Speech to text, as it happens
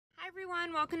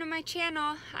Everyone, welcome to my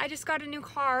channel. I just got a new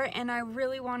car and I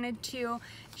really wanted to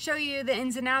show you the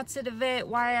ins and outs of it,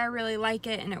 why I really like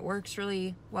it and it works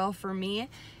really well for me,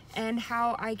 and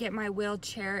how I get my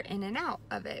wheelchair in and out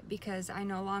of it because I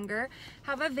no longer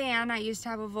have a van. I used to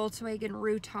have a Volkswagen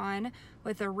Routon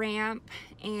with a ramp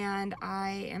and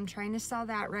I am trying to sell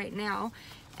that right now,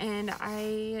 and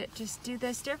I just do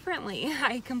this differently.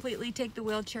 I completely take the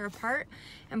wheelchair apart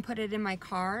and put it in my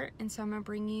car, and so I'm gonna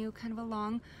bring you kind of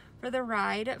along for the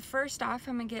ride. First off,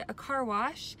 I'm gonna get a car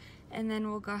wash and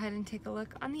then we'll go ahead and take a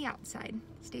look on the outside.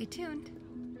 Stay tuned.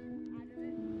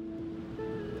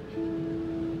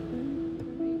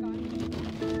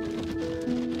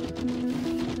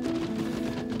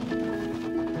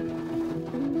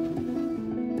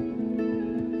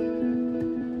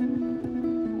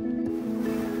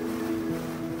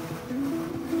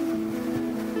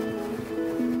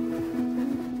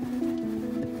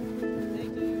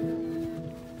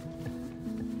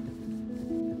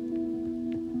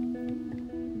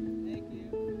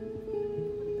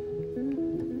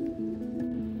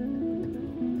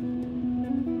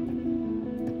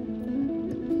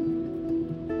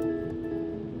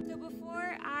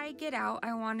 Out,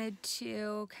 I wanted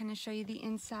to kind of show you the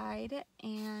inside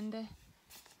and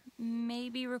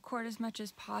maybe record as much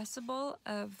as possible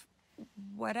of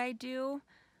what I do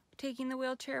taking the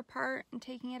wheelchair apart and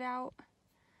taking it out.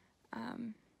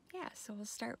 Yeah, so we'll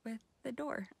start with the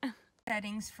door.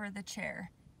 Settings for the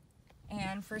chair.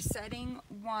 And for setting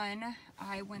 1,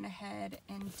 I went ahead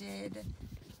and did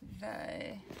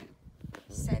the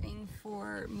setting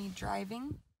for me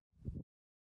driving.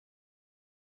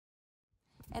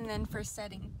 And then for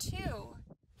setting 2,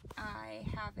 I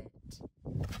have it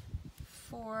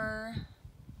for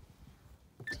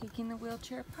taking the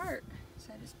wheelchair apart.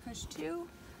 So I just push 2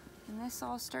 and this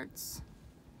all starts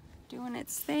doing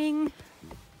its thing.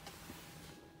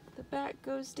 The back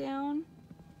goes down.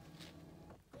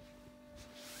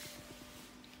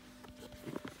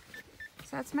 So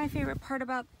that's my favorite part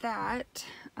about that.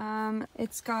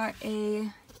 It's got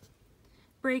a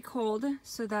brake hold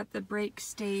so that the brake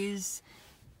stays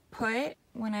put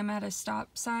when I'm at a stop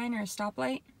sign or a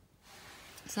stoplight,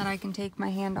 so that I can take my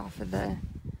hand off of the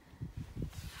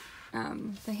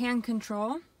hand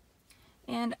control.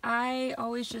 And I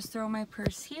always just throw my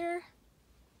purse here.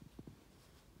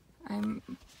 I'm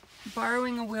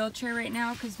borrowing a wheelchair right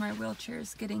now because my wheelchair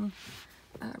is getting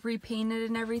repainted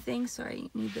and everything, so I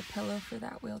need the pillow for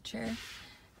that wheelchair.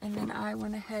 And then I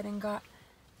went ahead and got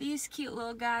these cute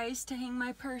little guys to hang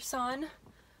my purse on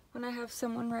when I have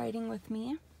someone riding with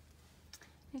me.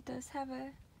 It does have a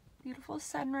beautiful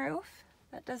sunroof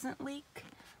that doesn't leak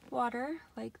water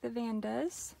like the van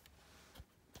does.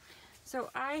 So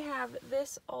I have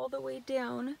this all the way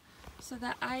down so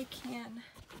that I can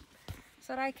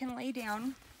lay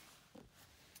down.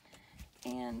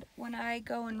 And when I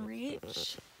go and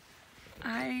reach,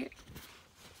 I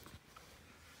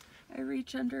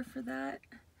reach under for that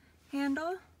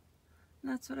handle.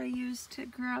 And that's what I use to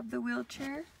grab the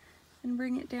wheelchair and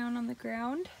bring it down on the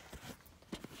ground.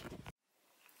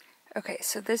 Okay,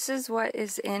 so this is what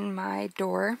is in my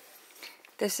door.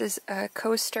 This is a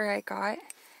coaster I got,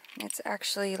 and it's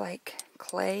actually like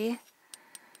clay.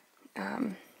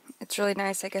 It's really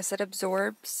nice. I guess it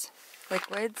absorbs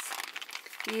liquids.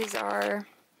 These are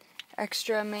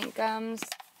extra mint gums.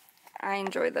 I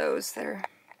enjoy those. They're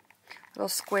little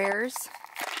squares.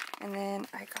 And then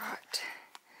I got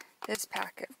this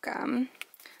pack of gum.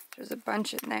 There's a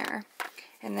bunch in there.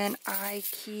 And then I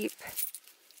keep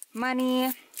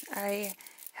money. I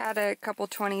had a couple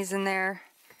 20s in there,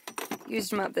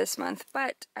 used them up this month,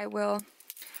 but I will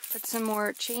put some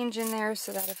more change in there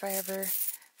so that if I ever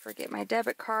forget my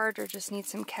debit card or just need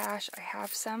some cash, I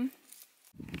have some.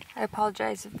 I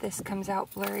apologize if this comes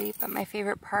out blurry, but my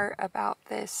favorite part about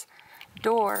this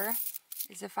door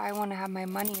is if I want to have my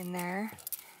money in there,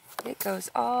 it goes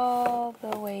all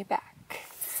the way back.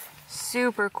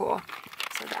 Super cool,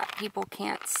 so that people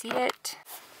can't see it.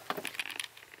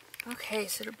 Okay,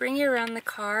 so to bring you around the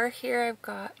car, here I've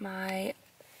got my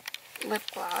lip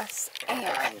gloss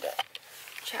and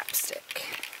chapstick.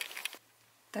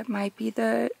 That might be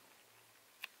the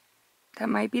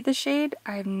shade.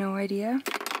 I have no idea.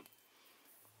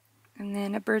 And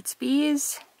then a Burt's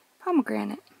Bees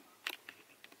pomegranate.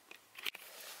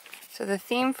 So the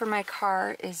theme for my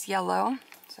car is yellow.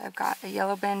 So I've got a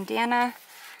yellow bandana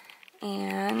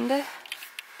and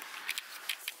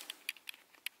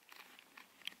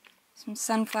some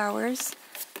sunflowers.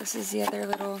 This is the other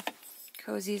little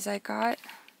cozies I got.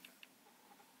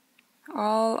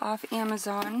 All off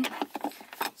Amazon.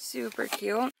 Super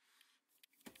cute.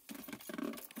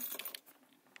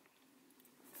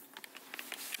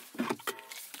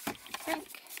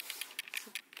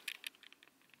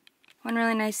 One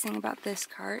really nice thing about this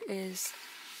cart is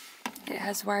it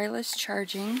has wireless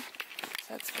charging, so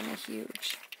that's been a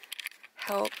huge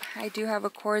help. I do have a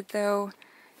cord though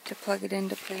to plug it in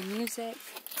to play music.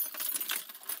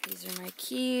 These are my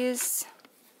keys.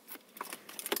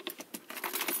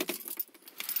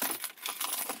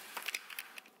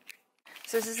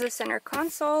 So this is the center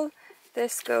console.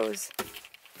 This goes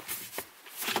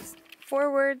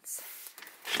forwards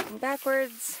and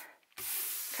backwards.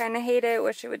 Kind of hate it,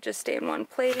 wish it would just stay in one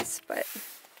place, but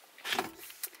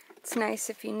it's nice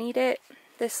if you need it.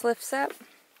 This lifts up.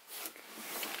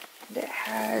 And it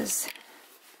has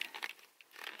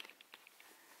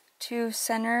 2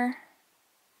 center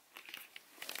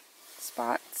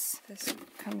spots. This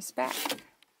comes back,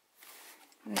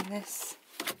 and then this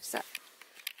lifts up.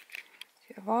 So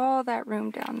you have all that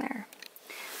room down there.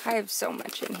 I have so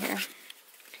much in here.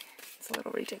 It's a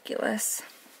little ridiculous.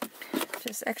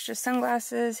 Just extra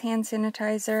sunglasses, hand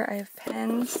sanitizer. I have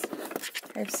pens.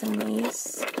 I have some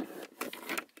mace,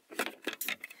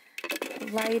 a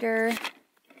lighter,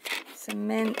 some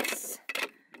mints.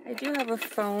 I do have a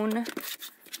phone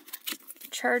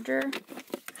charger.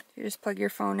 You just plug your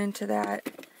phone into that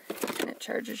and it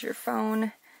charges your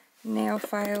phone. Nail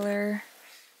filer.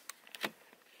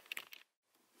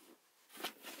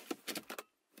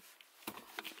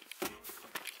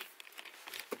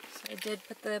 I did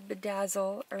put the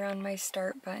bedazzle around my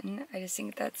start button. I just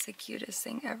think that's the cutest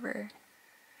thing ever.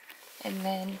 And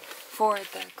then for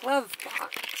the glove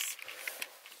box,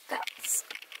 that's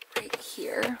right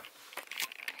here.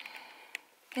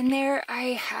 In there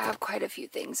I have quite a few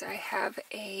things. I have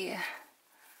a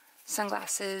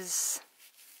sunglasses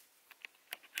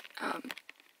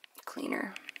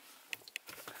cleaner.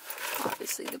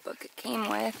 Obviously the book it came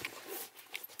with.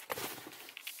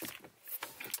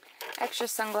 Extra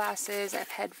sunglasses, I have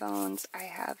headphones, I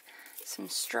have some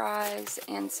straws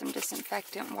and some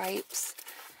disinfectant wipes.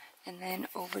 And then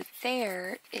over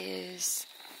there is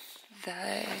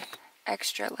the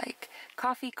extra like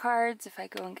coffee cards if I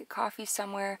go and get coffee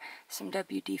somewhere, some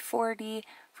WD-40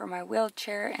 for my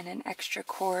wheelchair, and an extra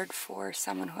cord for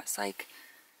someone who has like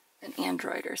an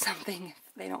Android or something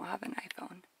if they don't have an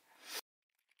iPhone.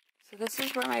 So this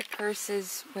is where my purse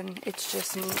is when it's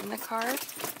just me in the car.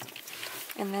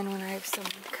 And then when I have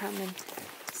someone come and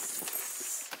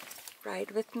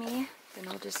ride with me, then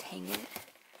I'll just hang it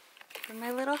from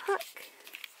my little hook.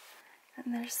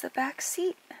 And there's the back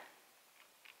seat.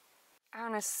 I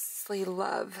honestly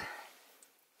love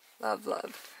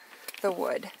the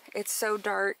wood. It's so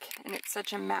dark and it's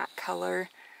such a matte color.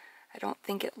 I don't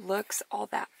think it looks all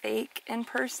that fake in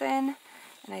person.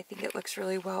 And I think it looks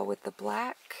really well with the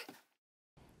black.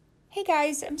 Hey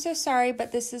guys, I'm so sorry,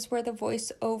 but this is where the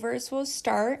voiceovers will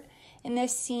start. In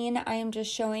this scene, I am just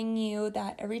showing you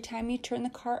that every time you turn the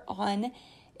car on,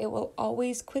 it will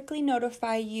always quickly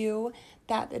notify you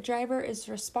that the driver is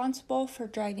responsible for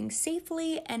driving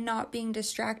safely and not being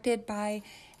distracted by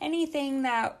anything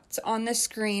that's on the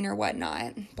screen or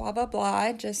whatnot. Blah, blah,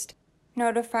 blah. Just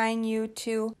notifying you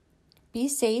to be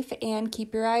safe and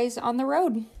keep your eyes on the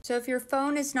road. So if your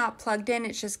phone is not plugged in,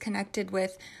 it's just connected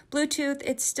with Bluetooth,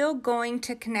 it's still going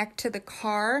to connect to the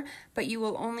car, but you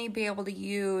will only be able to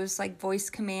use like voice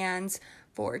commands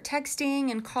for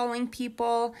texting and calling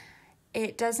people.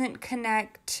 It doesn't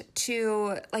connect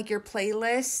to like your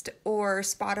playlist or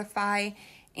Spotify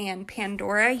and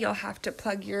Pandora. You'll have to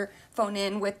plug your phone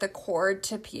in with the cord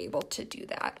to be able to do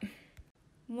that.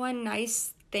 One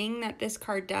nice thing that this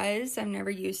car does, I've never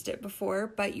used it before,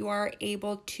 but you are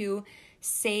able to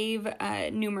save a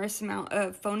numerous amount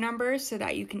of phone numbers so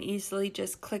that you can easily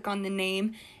just click on the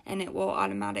name and it will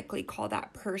automatically call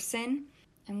that person.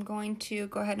 I'm going to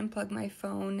go ahead and plug my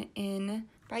phone in.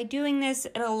 By doing this,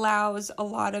 it allows a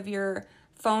lot of your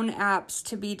phone apps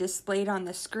to be displayed on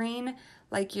the screen,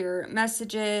 like your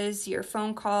messages, your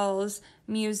phone calls,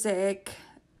 music,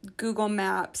 Google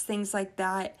Maps, things like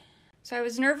that. So I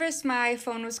was nervous my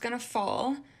phone was going to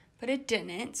fall, but it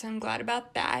didn't, so I'm glad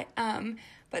about that.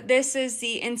 But this is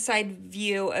the inside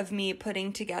view of me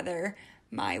putting together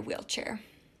my wheelchair.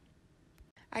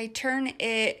 I turn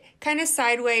it kind of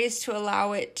sideways to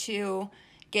allow it to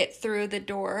get through the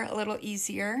door a little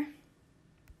easier.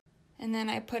 And then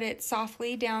I put it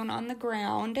softly down on the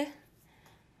ground.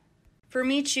 For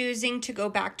me choosing to go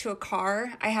back to a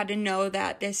car, I had to know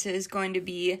that this is going to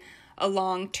be a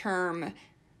long-term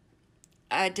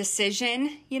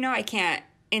decision. You know, I can't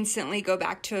instantly go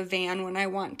back to a van when I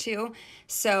want to.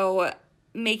 So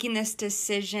making this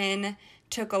decision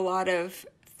took a lot of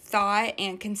thought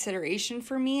and consideration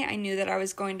for me. I knew that I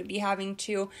was going to be having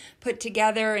to put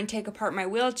together and take apart my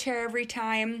wheelchair every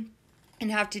time and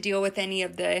have to deal with any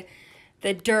of the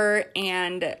the dirt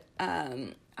and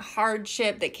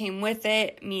hardship that came with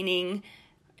it, meaning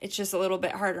it's just a little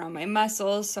bit harder on my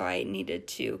muscles, so I needed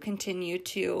to continue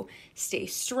to stay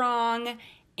strong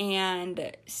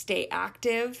and stay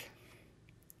active.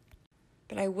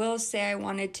 But I will say I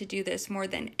wanted to do this more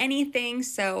than anything,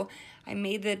 so I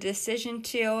made the decision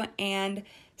to, and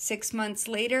 6 months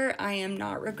later, I am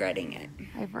not regretting it.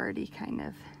 I've already kind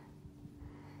of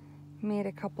made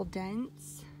a couple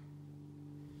dents.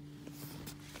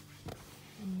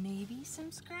 And maybe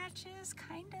some scratches,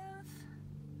 kind of.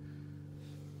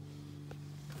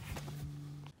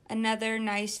 Another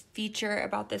nice feature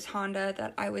about this Honda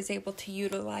that I was able to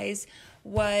utilize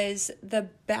was the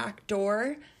back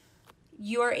door.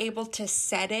 You are able to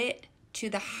set it to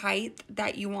the height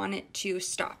that you want it to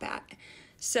stop at.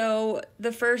 So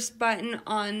the first button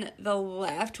on the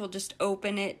left will just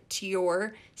open it to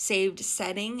your saved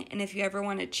setting. And if you ever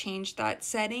want to change that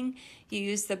setting, you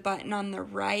use the button on the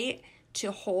right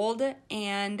to hold,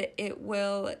 and it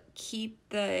will keep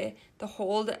the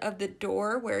hold of the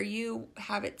door where you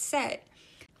have it set.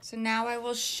 So now I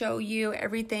will show you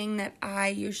everything that I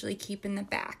usually keep in the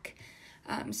back.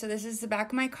 So this is the back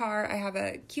of my car. I have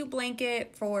a cute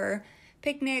blanket for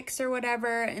picnics or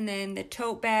whatever, and then the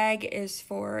tote bag is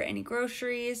for any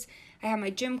groceries. I have my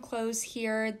gym clothes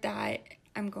here that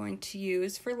I'm going to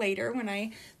use for later when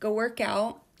I go work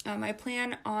out. I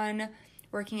plan on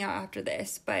working out after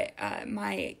this, but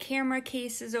my camera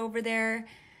case is over there,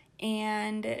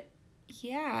 and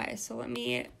yeah, so let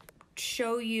me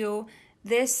show you.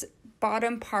 This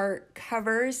bottom part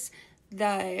covers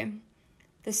the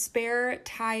spare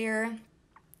tire,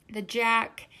 the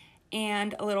jack,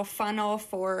 and a little funnel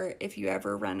for if you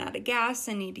ever run out of gas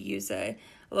and need to use a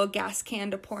little gas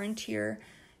can to pour into your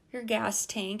gas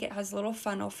tank. It has a little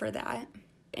funnel for that.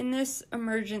 In this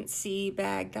emergency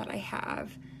bag that I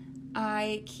have,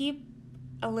 I keep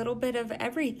a little bit of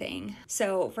everything.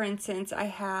 So for instance, I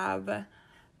have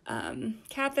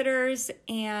catheters,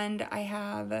 and I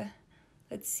have,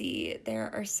 let's see, there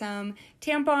are some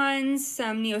tampons,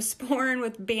 some Neosporin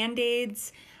with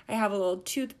Band-Aids. I have a little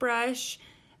toothbrush,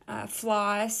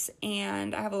 floss,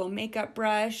 and I have a little makeup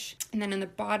brush. And then in the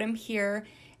bottom here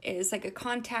is like a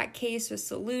contact case with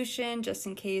solution, just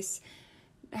in case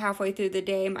halfway through the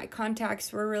day my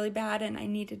contacts were really bad and I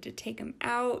needed to take them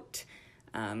out.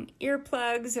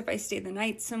 Earplugs if I stay the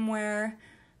night somewhere.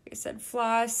 Like I said,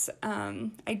 floss.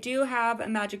 I do have a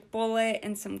magic bullet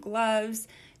and some gloves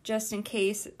just in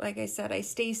case, like I said, I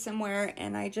stay somewhere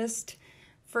and I just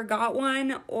forgot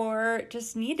one or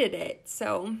just needed it.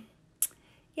 So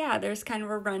yeah, there's kind of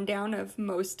a rundown of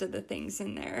most of the things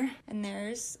in there. And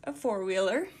there's a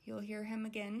four-wheeler. You'll hear him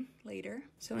again later.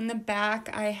 So in the back,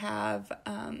 I have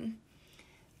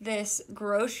this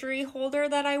grocery holder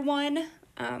that I won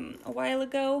a while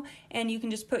ago, and you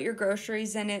can just put your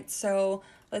groceries in it. So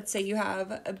let's say you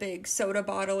have a big soda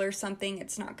bottle or something,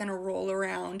 it's not gonna roll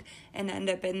around and end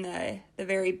up in the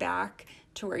very back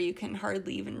to where you can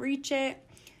hardly even reach it.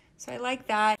 So I like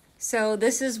that. So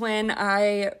this is when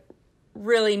I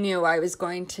really knew I was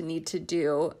going to need to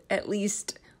do at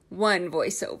least one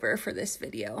voiceover for this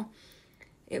video.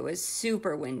 It was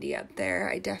super windy up there.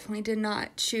 I definitely did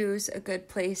not choose a good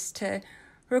place to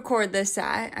record this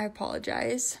at. I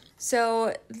apologize.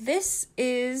 So this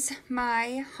is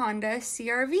my Honda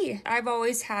CR-V. I've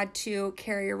always had to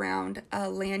carry around a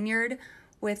lanyard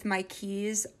with my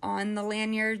keys on the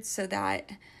lanyard so that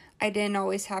I didn't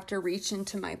always have to reach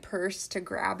into my purse to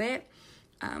grab it.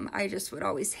 I just would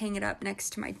always hang it up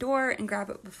next to my door and grab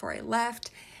it before I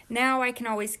left. Now I can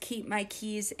always keep my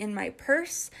keys in my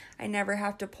purse. I never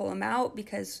have to pull them out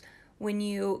because when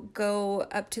you go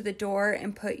up to the door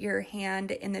and put your hand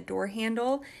in the door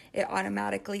handle, it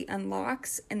automatically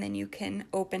unlocks and then you can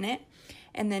open it.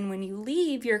 And then when you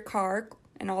leave your car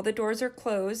and all the doors are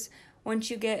closed,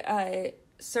 once you get a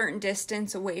certain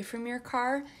distance away from your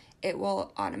car, it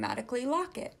will automatically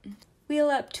lock it. Wheel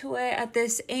up to it at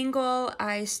this angle.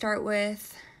 I start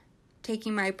with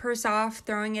taking my purse off,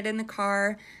 throwing it in the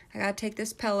car. I gotta take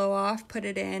this pillow off, put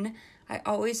it in. I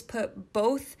always put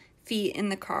both feet in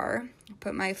the car. I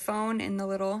put my phone in the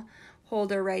little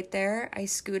holder right there. I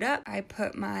scoot up. I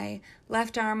put my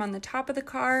left arm on the top of the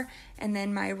car and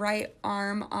then my right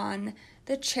arm on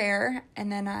the chair, and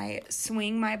then I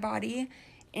swing my body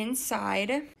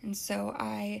inside. And so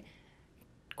I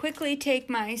quickly take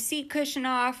my seat cushion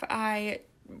off. I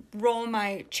roll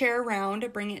my chair around to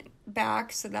bring it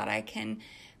back so that I can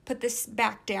put this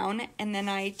back down, and then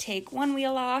I take one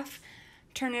wheel off,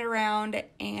 turn it around,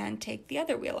 and take the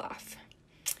other wheel off.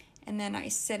 And then I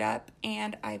sit up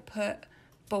and I put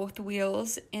both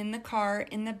wheels in the car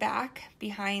in the back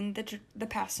behind the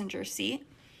passenger seat.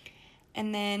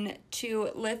 And then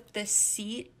to lift the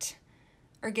seat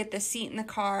or get the seat in the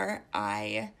car,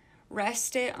 I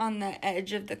rest it on the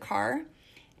edge of the car,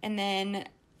 and then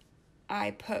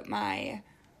I put my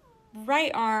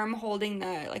right arm holding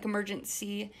the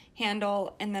emergency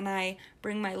handle, and then I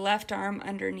bring my left arm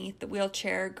underneath the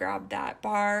wheelchair, grab that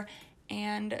bar,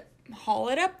 and haul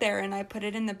it up there, and I put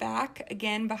it in the back,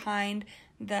 again behind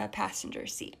the passenger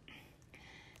seat.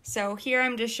 So here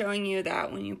I'm just showing you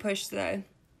that when you push the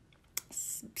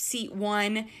seat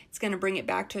 1, it's going to bring it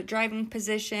back to a driving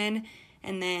position,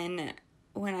 and then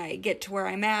when I get to where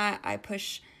I'm at, I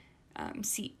push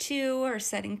seat 2 or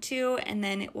setting 2, and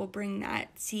then it will bring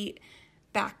that seat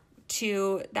back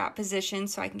to that position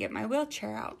so I can get my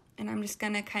wheelchair out. And I'm just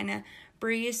going to kind of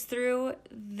breeze through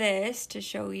this to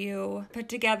show you put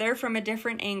together from a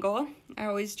different angle. I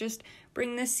always just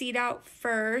bring the seat out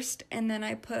first, and then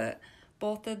I put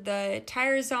both of the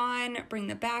tires on, bring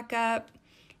the back up,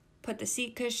 put the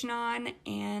seat cushion on,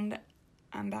 and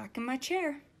I'm back in my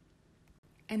chair.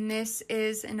 And this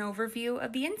is an overview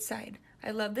of the inside.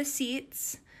 I love the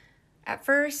seats. At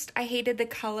first, I hated the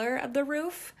color of the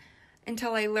roof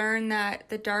until I learned that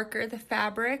the darker the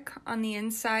fabric on the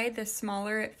inside, the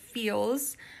smaller it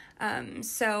feels.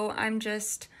 So I'm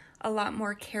just a lot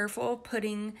more careful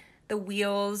putting the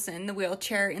wheels and the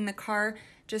wheelchair in the car,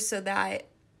 just so that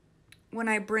when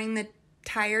I bring the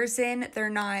tires in, they're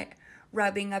not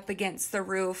rubbing up against the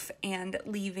roof and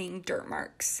leaving dirt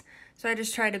marks. So I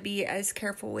just try to be as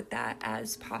careful with that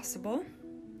as possible.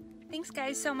 Thanks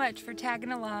guys so much for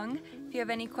tagging along. If you have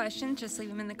any questions, just leave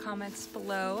them in the comments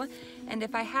below. And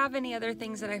if I have any other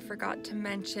things that I forgot to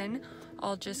mention,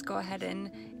 I'll just go ahead and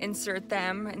insert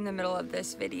them in the middle of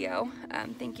this video.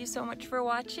 Thank you so much for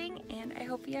watching, and I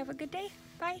hope you have a good day.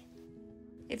 Bye.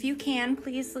 If you can,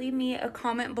 please leave me a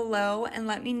comment below and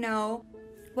let me know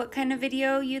what kind of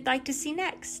video you'd like to see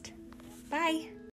next. Bye.